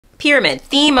pyramid.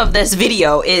 Theme of this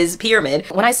video is pyramid.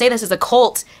 When I say this is a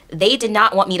cult, they did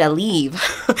not want me to leave.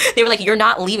 They were like, you're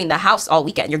not leaving the house all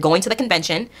weekend. You're going to the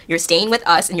convention, you're staying with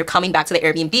us, and you're coming back to the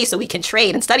Airbnb so we can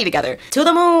trade and study together. To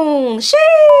the moon, sheesh!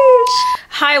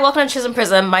 Hi, welcome to Chisholm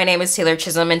Prism. My name is Taylor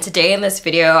Chisholm, and today in this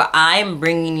video, I'm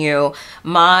bringing you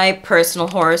my personal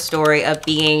horror story of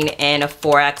being in a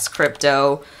Forex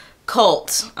crypto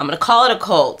cult. I'm gonna call it a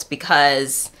cult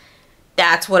because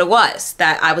that's what it was,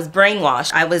 that I was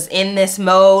brainwashed. I was in this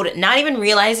mode, not even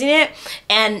realizing it.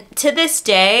 And to this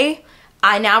day,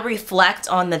 I now reflect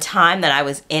on the time that I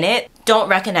was in it, don't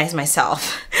recognize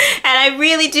myself. And I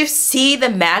really do see the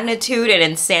magnitude and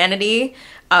insanity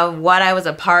of what I was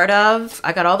a part of.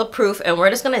 I got all the proof and we're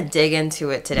just gonna dig into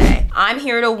it today. I'm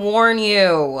here to warn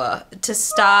you to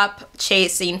stop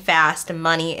chasing fast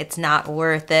money. It's not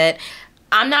worth it.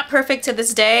 I'm not perfect to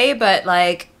this day, but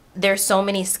like, there's so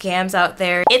many scams out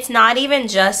there. It's not even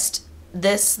just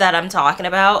this that I'm talking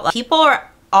about. Like, people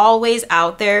are always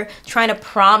out there trying to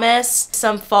promise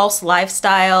some false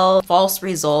lifestyle, false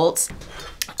results.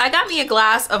 I got me a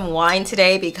glass of wine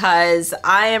today because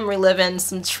I am reliving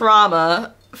some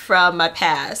trauma from my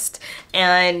past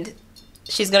and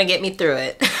she's gonna get me through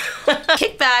it.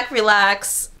 Kick back,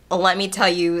 relax, let me tell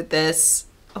you this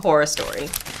horror story.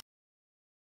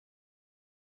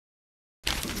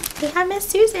 Hi, Miss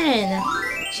Susan.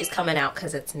 She's coming out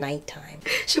because it's nighttime.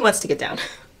 She wants to get down.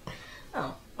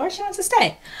 Oh, or she wants to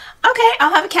stay. Okay,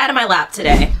 I'll have a cat in my lap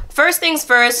today. First things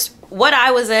first, what I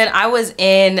was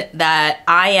in that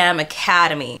I Am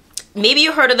Academy. Maybe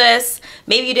you heard of this,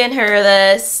 maybe you didn't hear of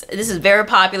this. This is very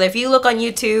popular. If you look on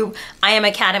YouTube, I Am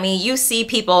Academy, you see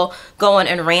people going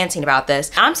and ranting about this.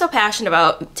 I'm so passionate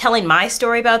about telling my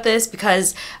story about this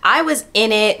because I was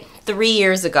in it 3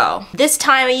 years ago. This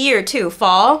time of year too,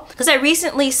 fall, because I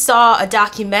recently saw a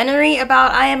documentary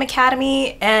about I Am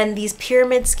Academy and these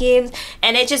pyramid schemes,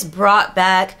 and it just brought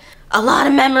back a lot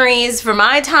of memories from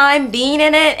my time being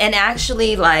in it and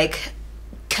actually like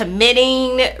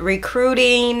committing,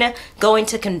 recruiting, going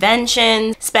to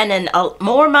conventions, spending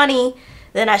more money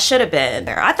than I should have been.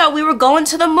 I thought we were going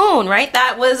to the moon, right?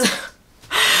 That was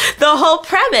the whole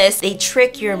premise. They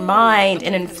trick your mind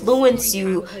and influence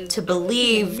you to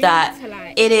believe that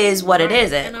it is what it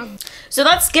isn't. So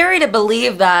that's scary to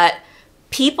believe that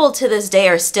people to this day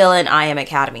are still in I Am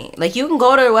Academy. Like, you can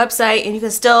go to their website and you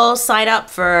can still sign up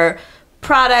for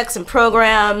products and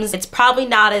programs. It's probably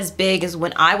not as big as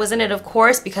when I was in it, of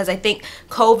course, because I think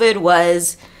COVID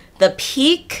was the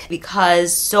peak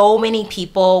because so many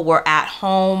people were at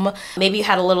home. Maybe you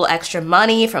had a little extra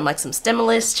money from like some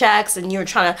stimulus checks and you were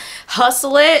trying to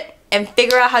hustle it and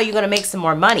figure out how you're gonna make some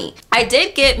more money. I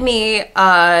did get me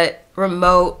a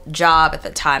remote job at the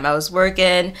time. I was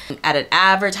working at an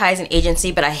advertising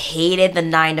agency, but I hated the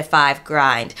 9-to-5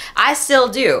 grind. I still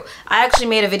do. I actually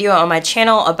made a video on my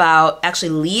channel about actually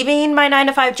leaving my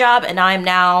 9-to-5 job, and I'm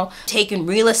now taking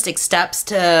realistic steps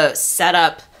to set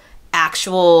up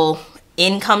actual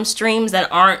income streams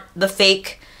that aren't the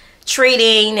fake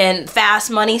trading and fast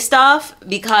money stuff,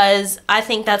 because I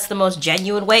think that's the most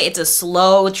genuine way. It's a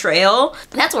slow trail.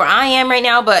 That's where I am right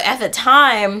now, but at the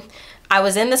time I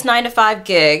was in this 9-to-5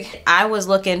 gig. I was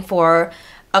looking for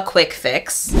a quick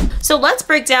fix. So let's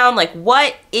break down like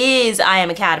what is I Am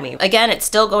Academy. Again, it's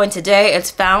still going today.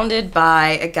 It's founded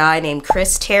by a guy named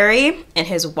Chris Terry and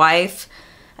his wife,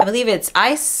 I believe it's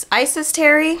Isis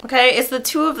Terry. Okay, it's the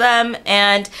two of them,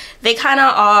 and they kind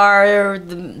of are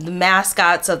the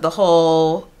mascots of the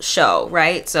whole show,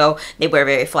 right? So they wear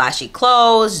very flashy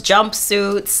clothes,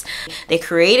 jumpsuits. They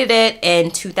created it in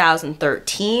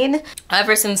 2013.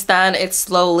 Ever since then, it's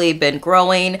slowly been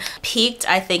growing. Peaked,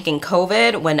 I think, in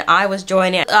COVID when I was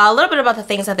joining. A little bit about the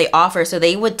things that they offer. So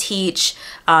they would teach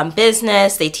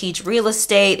business, they teach real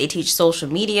estate, they teach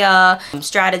social media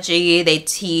strategy, they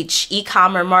teach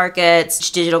e-commerce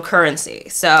markets, digital currency.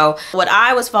 So what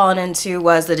I was falling into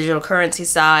was the digital currency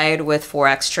side with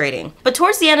Forex trading. But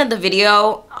towards the end of the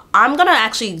video, I'm gonna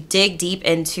actually dig deep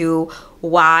into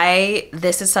why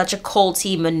this is such a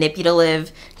culty,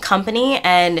 manipulative company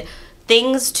and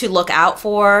things to look out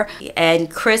for, and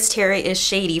Chris Terry is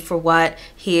shady for what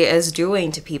he is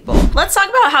doing to people. Let's talk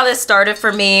about how this started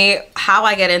for me, how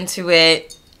I get into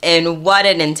it, and what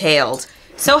it entailed.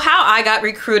 So how I got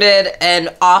recruited,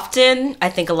 and often I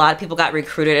think a lot of people got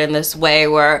recruited in this way,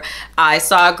 where I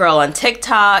saw a girl on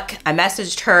TikTok, I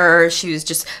messaged her, she was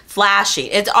just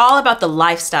flashy. It's all about the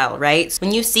lifestyle, right?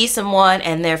 When you see someone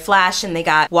and they're flashing, they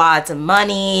got wads of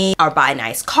money, or buy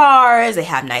nice cars, they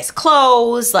have nice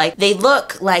clothes, like they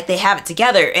look like they have it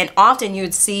together. And often you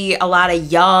would see a lot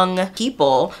of young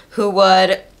people who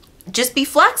would just be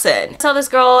flexing. I saw this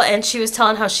girl and she was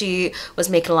telling how she was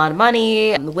making a lot of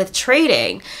money with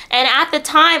trading. And at the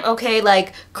time, okay,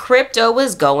 like crypto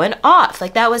was going off.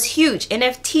 Like that was huge.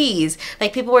 NFTs,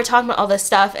 like people were talking about all this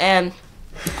stuff. And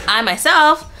I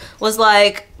myself was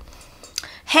like,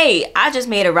 hey, I just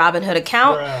made a Robinhood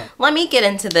account. Let me get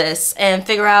into this and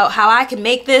figure out how I can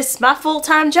make this my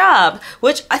full-time job.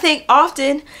 Which I think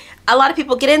often a lot of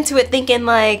people get into it thinking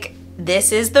like,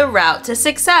 this is the route to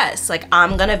success. Like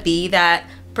I'm gonna be that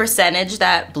percentage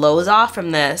that blows off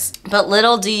from this. But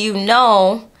little do you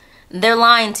know, they're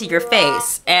lying to your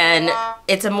face and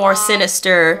it's a more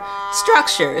sinister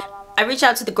structure. I reach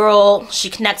out to the girl, she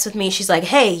connects with me, she's like,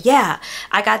 hey, yeah,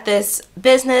 I got this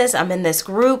business, I'm in this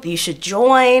group, you should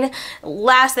join.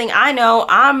 Last thing I know,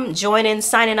 I'm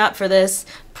signing up for this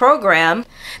program.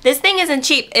 This thing isn't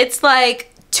cheap, it's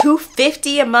like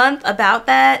 $250 a month, about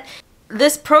that.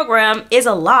 This program is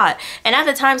a lot. And at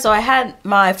the time, so I had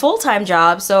my full-time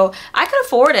job, so I could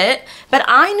afford it. But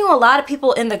I knew a lot of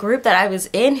people in the group that I was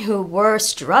in who were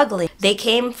struggling. They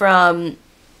came from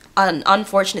an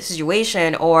unfortunate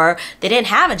situation, or they didn't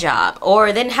have a job,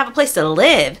 or they didn't have a place to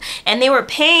live, and they were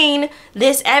paying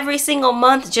this every single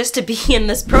month just to be in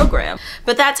this program.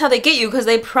 But that's how they get you, because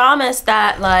they promise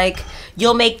that like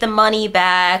you'll make the money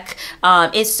back,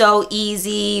 it's so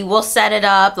easy, we'll set it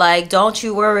up, like don't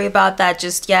you worry about that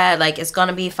just yet, like it's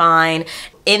gonna be fine.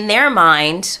 In their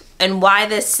mind, and why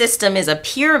this system is a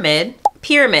pyramid,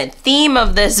 theme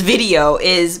of this video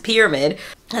is pyramid.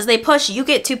 As they push, you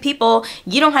get 2 people,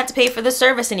 you don't have to pay for the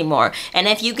service anymore. And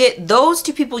if you get those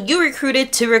 2 people you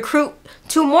recruited to recruit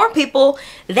 2 more people,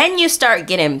 then you start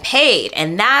getting paid.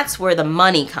 And that's where the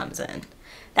money comes in.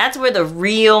 That's where the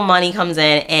real money comes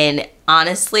in. And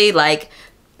honestly, like,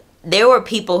 there were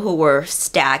people who were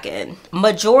stacking.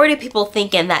 Majority of people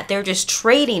thinking that they're just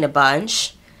trading a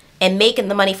bunch and making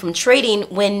the money from trading,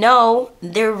 when no,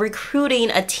 they're recruiting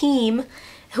a team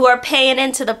who are paying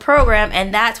into the program,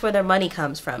 and that's where their money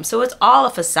comes from. So it's all a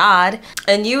facade,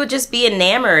 and you would just be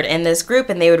enamored in this group,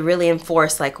 and they would really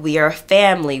enforce like, we are a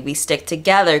family, we stick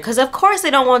together, because of course they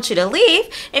don't want you to leave.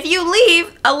 If you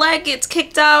leave, a leg gets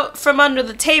kicked out from under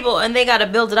the table and they got to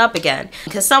build it up again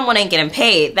because someone ain't getting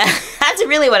paid. That's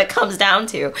really what it comes down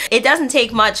to. It doesn't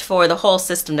take much for the whole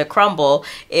system to crumble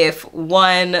if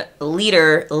one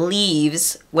leader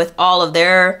leaves with all of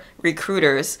their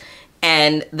recruiters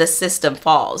and the system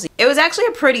falls. It was actually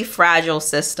a pretty fragile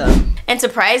system. And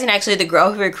surprising, actually, the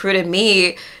girl who recruited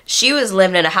me, she was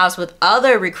living in a house with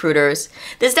other recruiters.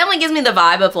 This definitely gives me the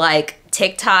vibe of like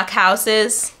TikTok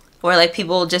houses, where like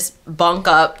people just bunk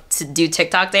up to do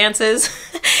TikTok dances.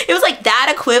 It was like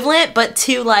that equivalent, but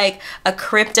to like a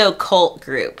crypto cult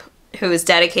group who is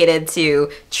dedicated to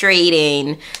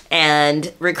trading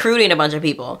and recruiting a bunch of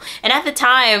people. And at the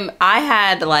time, I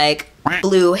had like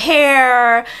blue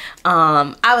hair,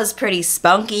 I was pretty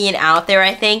spunky and out there,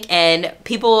 I think, and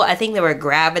people, I think they were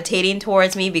gravitating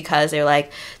towards me because they're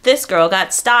like, this girl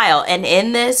got style. And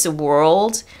in this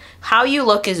world, how you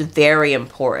look is very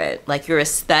important, like your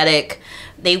aesthetic.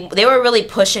 They were really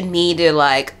pushing me to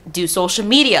like do social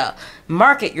media,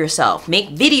 market yourself, make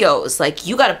videos, like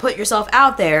you got to put yourself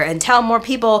out there and tell more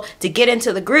people to get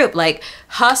into the group, like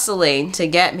hustling to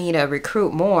get me to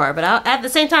recruit more. But at the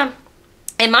same time,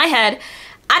 in my head,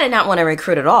 I did not want to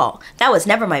recruit at all. That was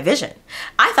never my vision.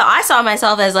 I saw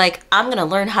myself as like, I'm gonna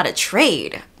learn how to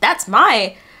trade.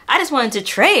 I just wanted to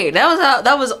trade.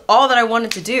 That was all that I wanted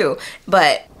to do.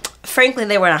 But frankly,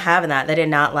 they were not having that. They did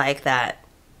not like that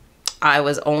I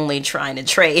was only trying to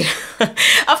trade.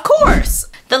 Of course.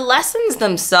 The lessons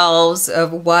themselves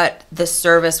of what the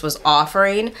service was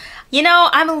offering, you know,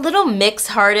 I'm a little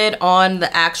mixed-hearted on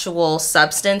the actual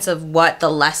substance of what the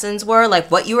lessons were, like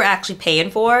what you were actually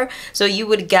paying for. So you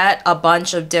would get a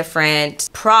bunch of different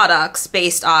products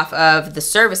based off of the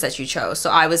service that you chose.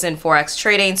 So I was in Forex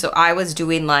trading, so I was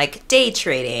doing like day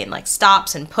trading, like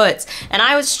stops and puts, and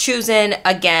I was choosing,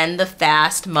 again, the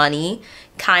fast money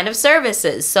kind of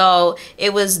services. So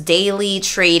it was daily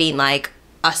trading, like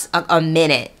a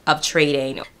minute of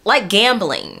trading, like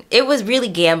gambling. It was really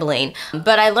gambling,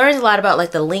 but I learned a lot about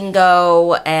like the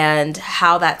lingo and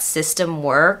how that system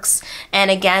works.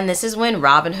 And again, this is when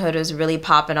Robinhood was really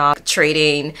popping off,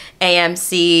 trading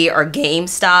AMC or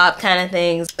GameStop kind of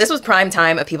things. This was prime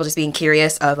time of people just being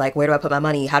curious of like, where do I put my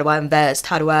money? How do I invest?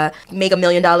 How do I make $1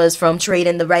 million from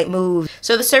trading the right move?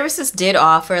 So the services did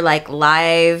offer like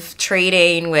live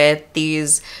trading with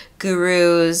these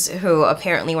gurus who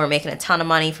apparently were making a ton of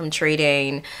money from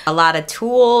trading, a lot of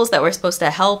tools that were supposed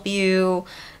to help you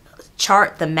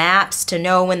chart the maps to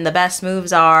know when the best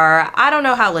moves are. I don't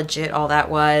know how legit all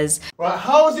that was. Right,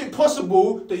 how is it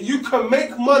possible that you can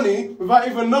make money without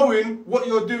even knowing what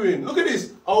you're doing? Look at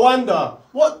this, Awanda.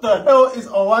 What the hell is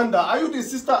Awanda? Are you the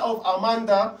sister of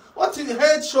Amanda? What is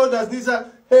head, shoulders, knees,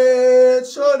 head,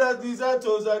 shoulders, knees,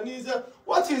 toes, and knees?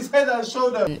 What is head and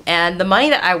shoulder? And the money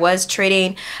that I was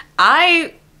trading,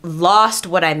 I lost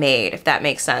what I made, if that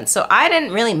makes sense. So I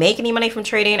didn't really make any money from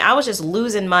trading. I was just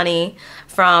losing money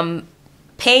from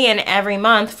paying every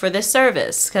month for this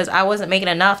service because I wasn't making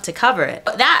enough to cover it.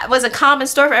 That was a common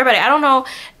story for everybody. I don't know.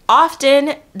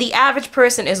 Often the average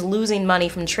person is losing money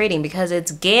from trading because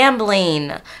it's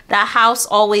gambling. The house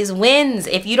always wins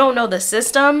if you don't know the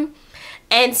system.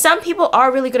 And some people are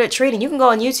really good at trading. You can go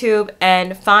on YouTube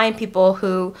and find people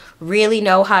who really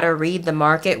know how to read the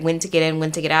market, when to get in,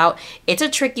 when to get out. It's a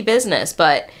tricky business,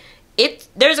 but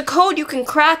there's a code you can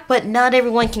crack, but not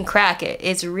everyone can crack it.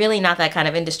 It's really not that kind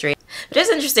of industry. But it's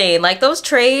interesting, like those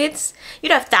trades,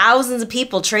 you'd have thousands of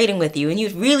people trading with you and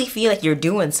you'd really feel like you're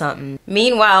doing something.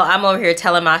 Meanwhile, I'm over here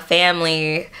telling my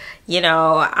family, you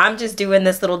know, I'm just doing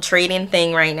this little trading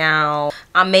thing right now.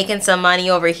 I'm making some money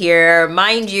over here.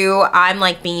 Mind you, I'm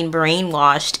like being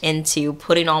brainwashed into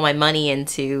putting all my money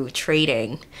into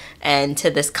trading and to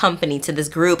this company, to this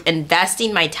group,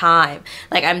 investing my time.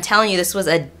 Like I'm telling you, this was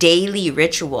a daily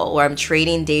ritual where I'm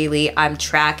trading daily. I'm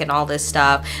tracking all this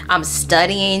stuff. I'm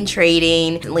studying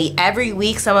trading. Every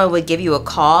week someone would give you a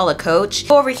call, a coach.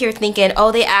 Over here thinking,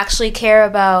 oh, they actually care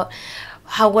about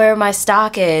where my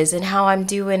stock is and how I'm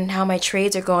doing, how my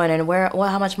trades are going and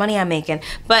how much money I'm making.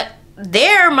 But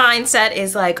their mindset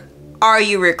is like, are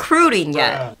you recruiting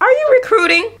yet? Are you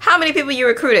recruiting? How many people you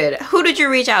recruited? Who did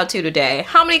you reach out to today?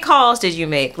 How many calls did you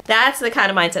make? That's the kind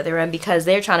of mindset they're in because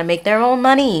they're trying to make their own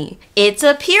money. It's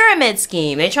a pyramid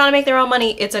scheme. They're trying to make their own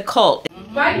money. It's a cult.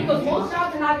 Right? Because most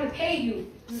jobs are not going to pay you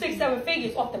 6-7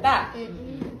 figures off the bat.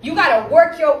 You got to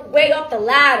work your way up the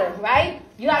ladder, right?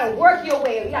 You gotta work your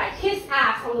way up. You gotta kiss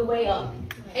ass on the way up.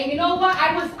 And you know what?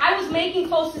 I was making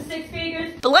close to 6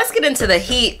 figures. But let's get into the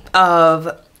heat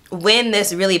of when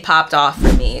this really popped off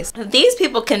for me. These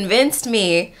people convinced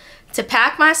me to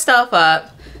pack my stuff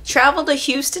up, travel to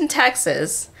Houston,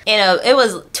 Texas. It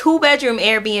was 2-bedroom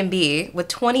Airbnb with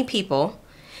 20 people,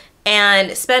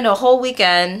 and spend a whole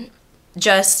weekend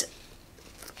just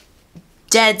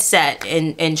dead set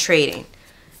in trading.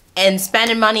 And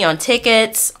spending money on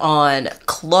tickets, on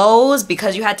clothes,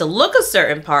 because you had to look a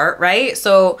certain part, right?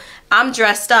 So I'm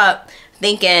dressed up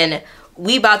thinking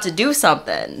we about to do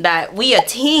something, that we a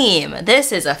team.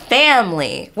 This is a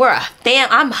family. We're a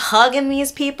I'm hugging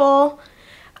these people.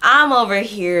 I'm over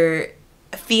here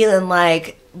feeling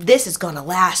like this is gonna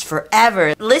last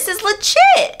forever. This is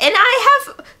legit. And I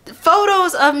have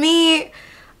photos of me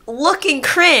looking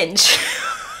cringe.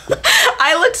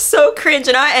 I looked so cringe,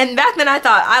 and back then I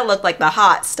thought I looked like the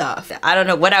hot stuff. I don't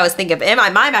know what I was thinking, but in my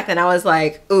mind back then I was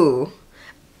like, ooh,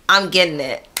 I'm getting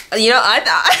it. You know, I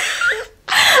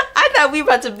thought we were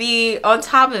about to be on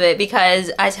top of it,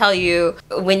 because I tell you,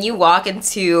 when you walk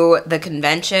into the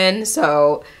convention,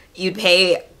 so you'd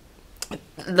pay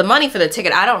the money for the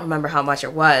ticket. I don't remember how much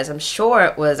it was. I'm sure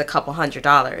it was a couple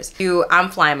 $100s. I'm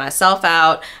flying myself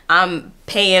out. I'm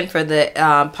paying for the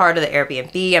part of the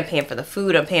Airbnb. I'm paying for the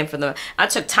food. I'm paying for I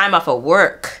took time off of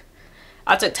work.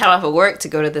 I took time off of work to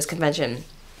go to this convention.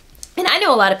 And I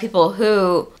know a lot of people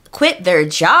who quit their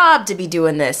job to be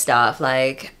doing this stuff.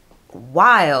 Like,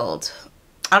 wild.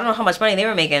 I don't know how much money they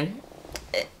were making.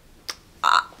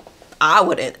 I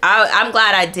wouldn't. I'm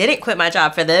glad I didn't quit my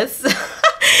job for this.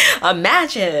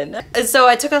 Imagine. So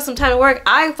I took out some time to work.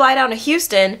 I fly down to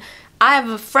Houston. I have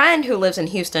a friend who lives in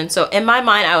Houston. So in my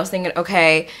mind, I was thinking,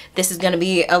 okay, this is going to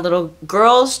be a little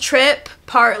girls trip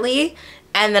partly.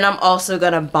 And then I'm also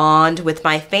going to bond with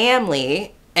my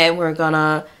family and we're going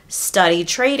to study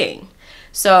trading.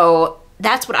 So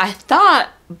that's what I thought.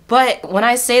 But when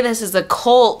I say this is a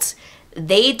cult,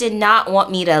 they did not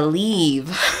want me to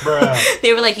leave.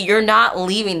 They were like, you're not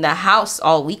leaving the house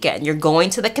all weekend. You're going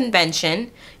to the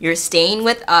convention, you're staying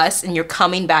with us, and you're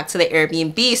coming back to the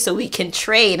Airbnb so we can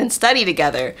trade and study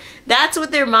together. That's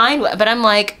what their mind was. But I'm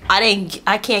like,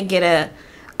 I can't get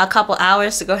a couple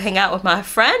hours to go hang out with my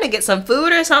friend and get some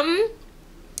food or something.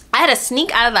 I had to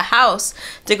sneak out of the house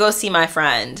to go see my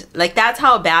friend. Like, that's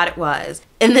how bad it was.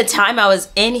 In the time I was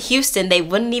in Houston, they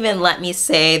wouldn't even let me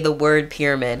say the word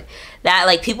pyramid. That,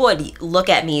 like, people would look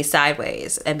at me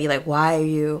sideways and be like, what do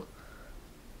you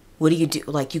do?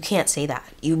 Like, you can't say that.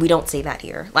 We don't say that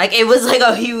here. Like, it was like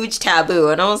a huge taboo.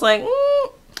 And I was like,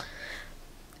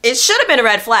 it should have been a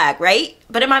red flag, right?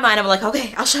 But in my mind, I'm like,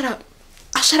 okay, I'll shut up.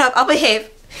 I'll behave.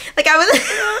 Like, I was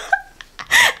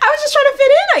just trying to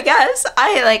fit in, I guess.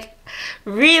 I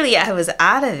was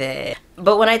out of it.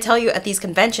 But when I tell you at these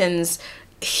conventions,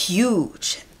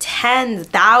 huge, tens,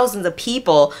 thousands of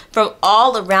people from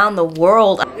all around the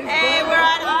world. Hey, we're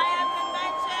at IM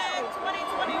Convention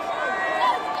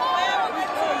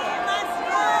 2024. Let's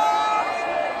go!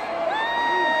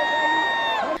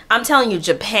 I'm telling you,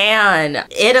 Japan,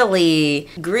 Italy,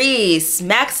 Greece,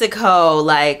 Mexico,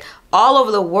 like all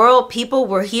over the world, people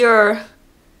were here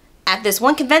at this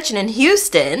one convention in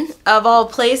Houston, of all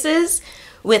places,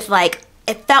 with like,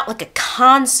 it felt like a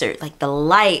concert, like the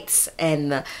lights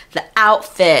and the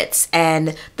outfits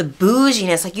and the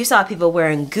bouginess. Like you saw people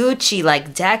wearing Gucci,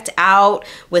 like decked out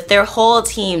with their whole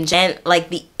team. And like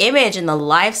the image and the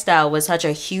lifestyle was such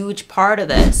a huge part of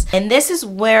this. And this is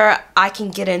where I can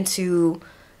get into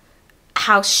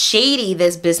how shady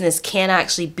this business can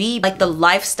actually be, like the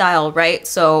lifestyle, right?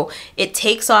 So it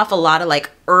takes off a lot of like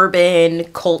urban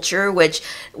culture, which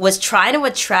was trying to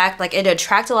attract, like it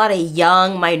attract a lot of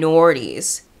young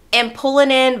minorities and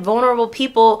pulling in vulnerable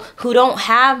people who don't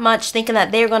have much, thinking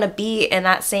that they're gonna be in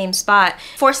that same spot,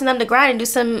 forcing them to grind and do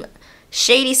some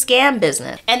shady scam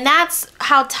business. And that's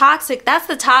how toxic, that's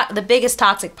the biggest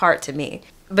toxic part to me.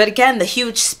 But again, the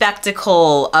huge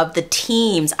spectacle of the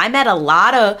teams. I met a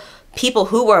lot of people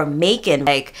who were making,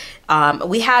 like,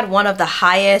 we had one of the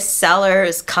highest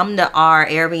sellers come to our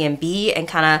Airbnb and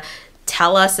kind of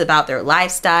tell us about their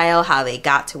lifestyle, how they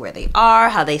got to where they are,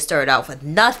 how they started out with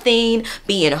nothing,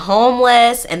 being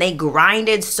homeless, and they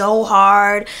grinded so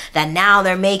hard that now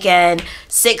they're making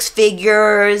six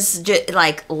figures, just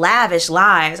like lavish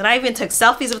lives. And I even took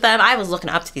selfies with them. I was looking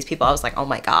up to these people. I was like, oh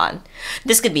my God,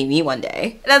 this could be me one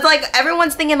day. And it's like,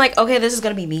 everyone's thinking like, okay, this is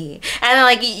gonna be me. And then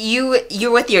like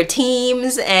you're with your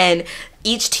teams and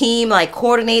each team like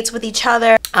coordinates with each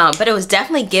other. But it was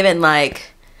definitely given like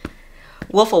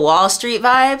Wolf of Wall Street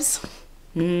vibes.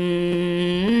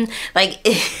 Like,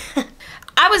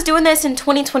 I was doing this in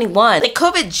 2021. Like,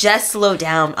 COVID just slowed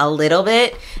down a little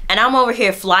bit, and I'm over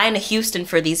here flying to Houston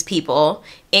for these people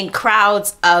in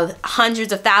crowds of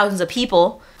hundreds of thousands of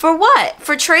people. For what?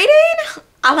 For trading?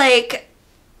 I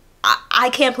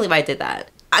can't believe I did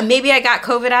that. Maybe I got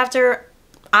COVID after.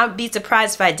 I'd be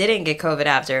surprised if I didn't get COVID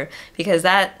after, because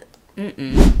that,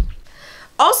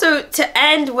 Also, to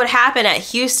end what happened at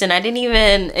Houston, I didn't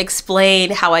even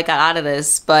explain how I got out of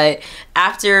this, but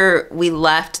after we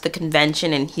left the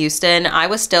convention in Houston, I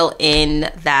was still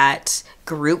in that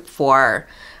group for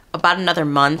about another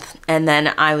month, and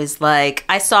then I was like,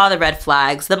 I saw the red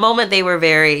flags. The moment they were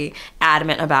very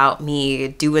adamant about me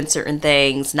doing certain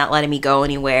things, not letting me go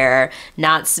anywhere,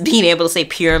 not being able to say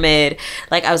pyramid,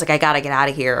 like I was like, I gotta get out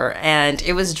of here. And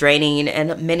it was draining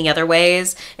in many other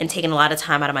ways and taking a lot of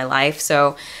time out of my life.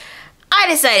 So I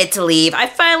decided to leave. I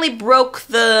finally broke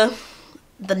the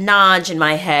notch in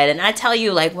my head, and I tell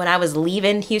you, like when I was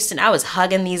leaving Houston, I was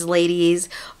hugging these ladies,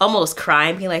 almost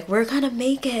crying, being like, we're gonna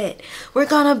make it, we're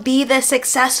gonna be the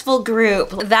successful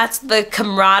group. That's the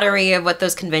camaraderie of what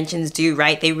those conventions do,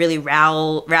 right? They really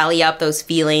rally up those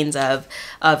feelings of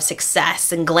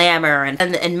success and glamour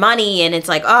and money, and it's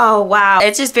like, oh wow,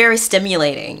 it's just very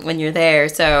stimulating when you're there.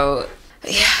 So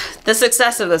yeah, the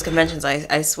success of those conventions,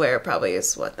 I swear, probably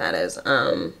is what that is.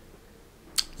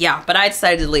 Yeah, but I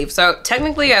decided to leave. So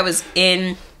technically I was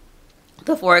in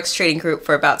the Forex trading group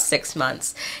for about 6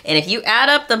 months. And if you add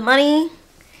up the money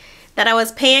that I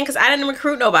was paying, because I didn't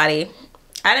recruit nobody.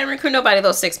 I didn't recruit nobody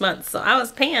those 6 months. So I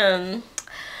was paying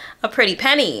a pretty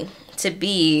penny to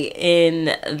be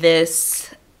in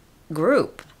this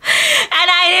group. And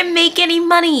I didn't make any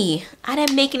money. I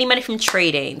didn't make any money from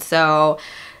trading. So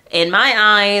in my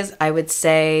eyes, I would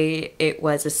say it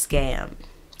was a scam.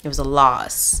 It was a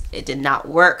loss. It did not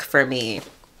work for me.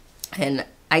 And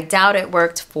I doubt it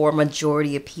worked for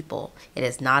majority of people. It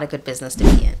is not a good business to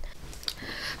be in.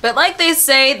 But like they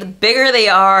say, the bigger they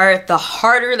are, the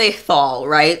harder they fall,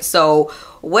 right? So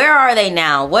where are they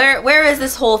now? Where is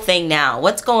this whole thing now?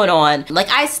 What's going on? Like,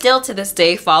 I still to this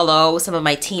day follow some of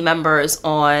my team members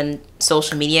on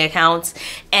social media accounts.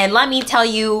 And let me tell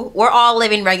you, we're all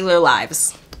living regular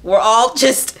lives. We're all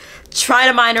just trying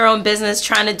to mind our own business,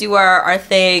 trying to do our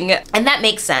thing. And that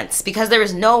makes sense, because there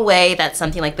is no way that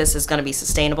something like this is gonna be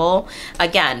sustainable.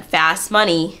 Again, fast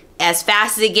money, as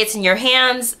fast as it gets in your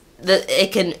hands,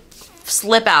 it can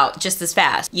slip out just as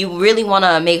fast. You really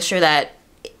wanna make sure that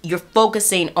you're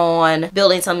focusing on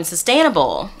building something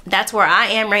sustainable. That's where I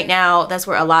am right now. That's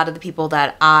where a lot of the people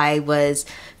that I was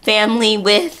family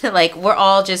with, like, we're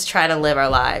all just trying to live our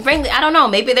lives. Frankly, I don't know,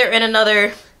 maybe they're in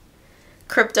another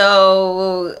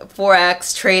crypto,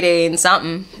 Forex, trading,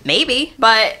 something, maybe.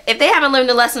 But if they haven't learned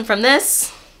a lesson from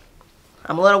this,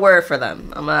 I'm a little worried for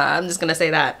them. I'm just gonna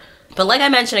say that. But like I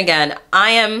mentioned again,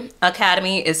 I Am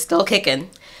Academy is still kicking.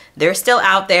 They're still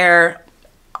out there.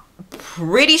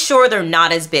 Pretty sure they're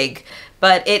not as big,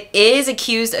 but it is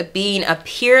accused of being a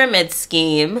pyramid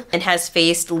scheme and has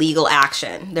faced legal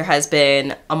action. There has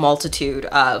been a multitude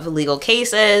of legal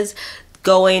cases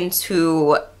going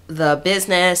to the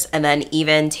business, and then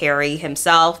even Terry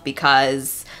himself,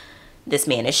 because this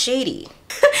man is shady.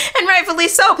 And rightfully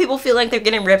so. People feel like they're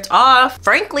getting ripped off.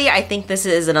 Frankly, I think this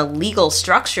is an illegal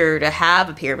structure to have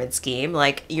a pyramid scheme.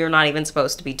 Like, you're not even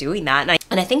supposed to be doing that.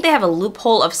 And I think they have a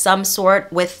loophole of some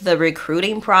sort with the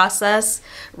recruiting process.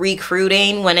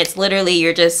 Recruiting, when it's literally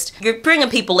you're bringing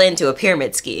people into a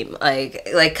pyramid scheme.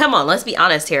 Like come on, let's be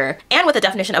honest here. And with the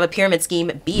definition of a pyramid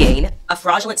scheme being a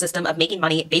fraudulent system of making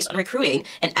money based on recruiting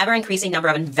an ever-increasing number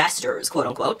of investors, quote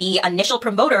unquote. The initial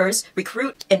promoters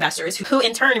recruit investors who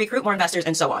in turn recruit more investors,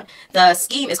 and so on. The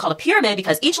scheme is called a pyramid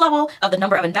because each level of the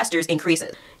number of investors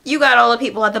increases. You got all the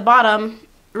people at the bottom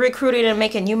recruiting and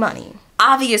making you money.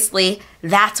 Obviously,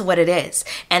 that's what it is.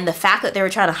 And the fact that they were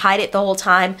trying to hide it the whole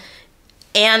time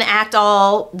and act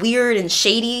all weird and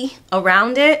shady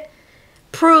around it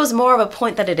proves more of a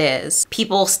point that it is.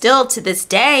 People still to this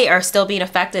day are still being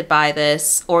affected by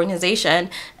this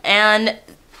organization, and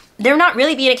they're not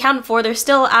really being accounted for. They're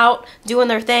still out doing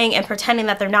their thing and pretending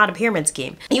that they're not a pyramid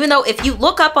scheme. Even though if you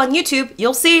look up on YouTube,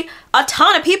 you'll see a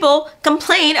ton of people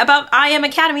complain about I Am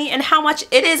Academy and how much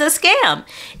it is a scam. And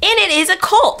it is a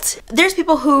cult. There's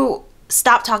people who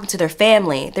stop talking to their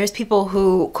family. There's people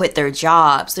who quit their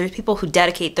jobs. There's people who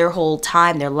dedicate their whole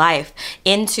time, their life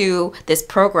into this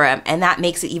program, and that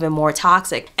makes it even more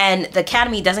toxic. And the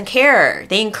Academy doesn't care.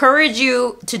 They encourage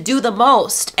you to do the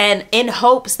most, and in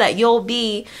hopes that you'll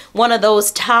be one of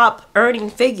those top earning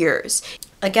figures.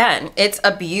 Again, it's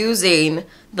abusing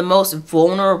the most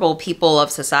vulnerable people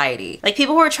of society. Like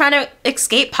people who are trying to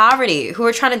escape poverty, who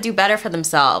are trying to do better for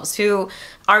themselves, who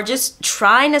are just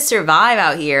trying to survive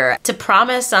out here. To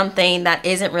promise something that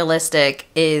isn't realistic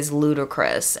is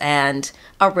ludicrous and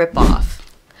a ripoff.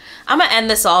 I'm gonna end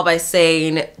this all by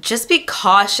saying, just be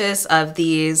cautious of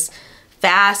these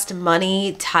fast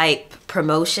money type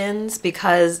promotions,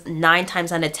 because 9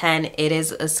 times out of 10, it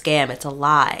is a scam, it's a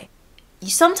lie.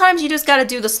 Sometimes you just gotta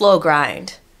do the slow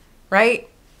grind, right?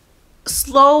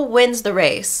 Slow wins the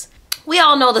race. We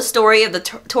all know the story of the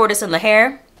tortoise and the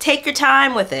hare. Take your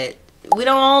time with it. We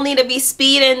don't all need to be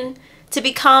speeding to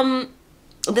become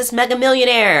this mega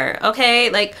millionaire, okay?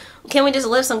 Like, can we just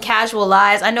live some casual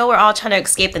lives? I know we're all trying to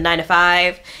escape the 9 to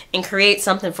 5 and create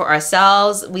something for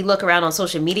ourselves. We look around on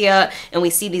social media and we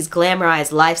see these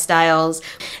glamorized lifestyles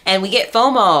and we get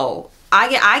FOMO.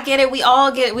 I get it, we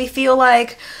all get it. We feel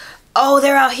like, oh,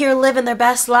 they're out here living their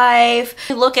best life.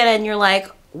 You look at it and you're like,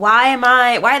 why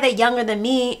are they younger than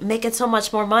me making so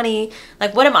much more money?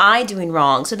 Like, what am I doing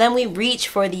wrong? So then we reach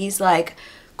for these like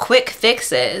quick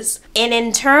fixes, and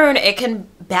in turn it can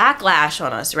backlash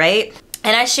on us, right?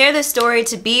 And I share this story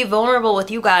to be vulnerable with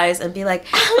you guys and be like,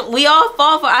 we all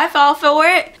I fall for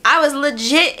it. I was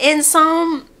legit in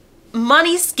some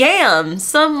money scam,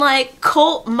 some like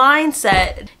cult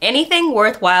mindset. Anything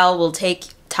worthwhile will take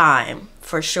time.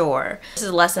 For sure. This is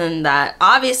a lesson that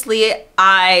obviously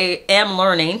I am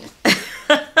learning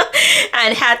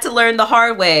and had to learn the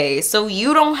hard way, so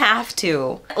you don't have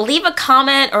to. Leave a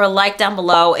comment or a like down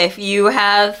below if you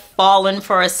have fallen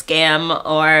for a scam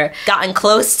or gotten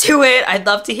close to it. I'd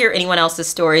love to hear anyone else's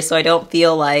story so I don't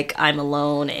feel like I'm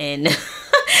alone in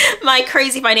my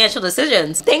crazy financial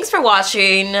decisions. Thanks for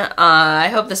watching. I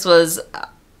hope this was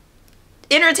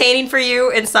entertaining for you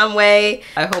in some way.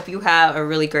 I hope you have a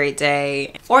really great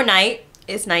day or night.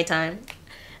 It's nighttime.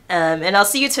 And I'll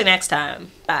see you till next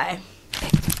time. Bye.